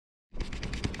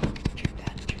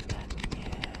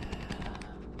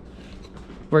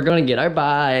We're gonna get our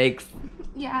bikes.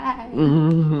 Yeah. We're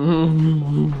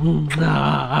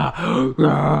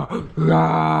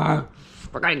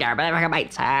gonna get our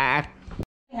bikes.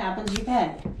 What happens, you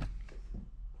pay.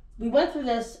 We went through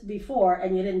this before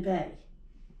and you didn't pay.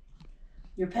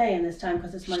 You're paying this time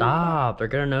because it's money. Stop. They're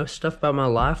gonna know stuff about my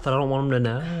life that I don't want them to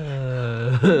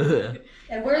know.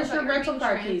 And where's your rental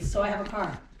car keys so I have a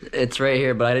car? It's right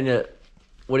here, but I didn't.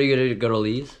 What are you gonna do? Go to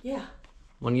Lee's? Yeah.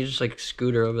 Why don't you just like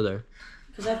scooter over there?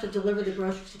 Because I have to deliver the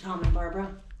groceries to Tom and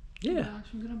Barbara. Yeah. Gosh,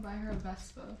 I'm gonna buy her a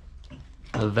Vespa.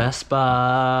 A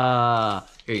Vespa.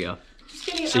 Here you go. Just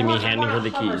kidding. See me handing her the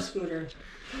keys. Scooter.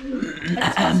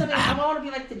 I want to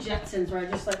be like the Jetsons where I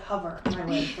just like hover my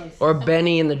way to places. Or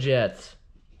Benny and the Jets.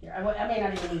 Here, I may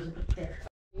not even use it, but there.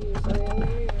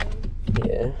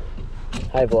 Yeah.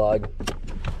 Hi, vlog.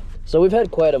 So we've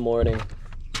had quite a morning.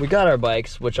 We got our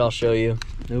bikes, which I'll show you.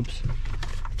 Oops.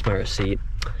 It's my receipt.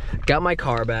 Got my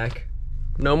car back.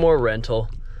 No more rental.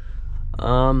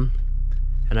 And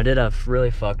I did a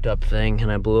really fucked up thing,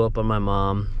 and I blew up on my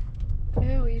mom.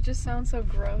 Ew, you just sound so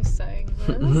gross saying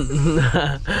this.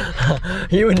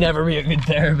 You would never be a good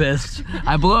therapist.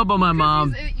 I blew up on my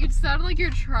mom. You sound like you're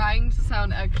trying to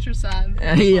sound extra sad.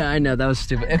 Yeah, I know, that was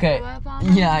stupid. Okay.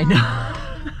 Yeah, I know.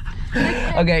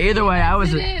 Okay, either way, I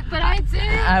was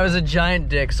a giant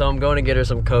dick, so I'm going to get her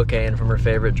some cocaine from her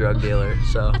favorite drug dealer.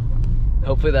 So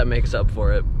hopefully that makes up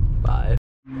for it. Bye.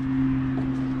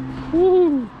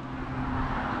 Woo.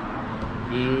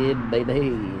 Yeah,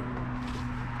 baby.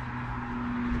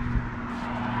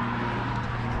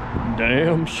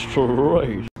 Damn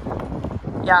straight.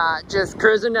 Yeah, just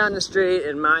cruising down the street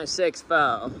in my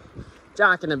 6'4",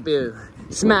 jocking a boo,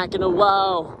 smacking a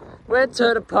wall. Went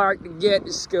to the park to get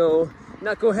to school.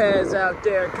 Knuckleheads out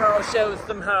there, Carl shows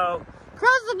some hoe.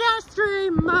 Crossing down the street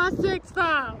in my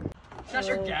 6'4". Shut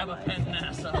your GABA pen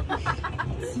ass up.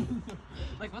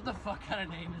 Like, what the fuck kind of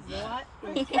name is that?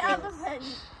 What? GABA pen.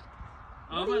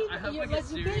 I hope I get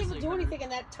you can't even do anything in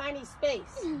that tiny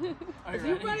space. If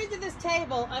you run into this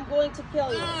table, I'm going to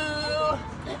kill you.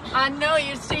 I know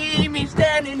you see me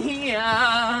standing here.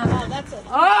 Oh, that's it.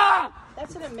 Ah!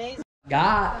 That's an amazing.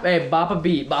 God, hey, bop a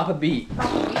beat, bop a beat.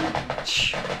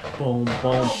 Boom,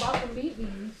 boom.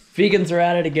 Vegans are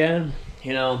at it again.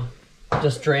 You know,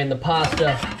 just drain the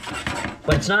pasta,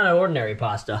 but it's not an ordinary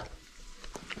pasta.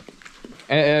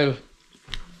 It is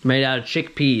made out of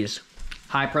chickpeas.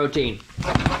 High protein.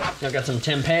 I've got some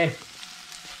tempeh,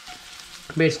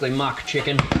 basically mock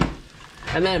chicken.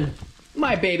 And then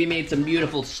my baby made some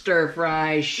beautiful stir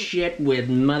fry shit with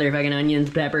motherfucking onions,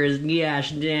 peppers,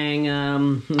 gosh dang,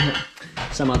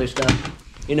 some other stuff.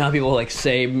 You know how people like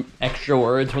say extra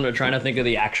words when they're trying to think of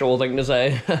the actual thing to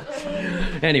say?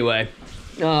 Anyway,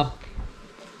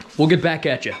 we'll get back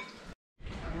at you.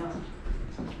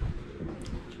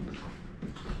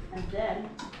 And then,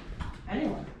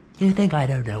 anyone. You think I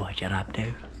don't know what you're up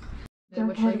to?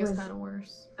 Which I think is kind of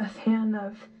worse. A fan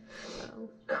of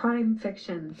crime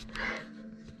fiction,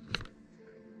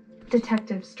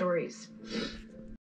 detective stories.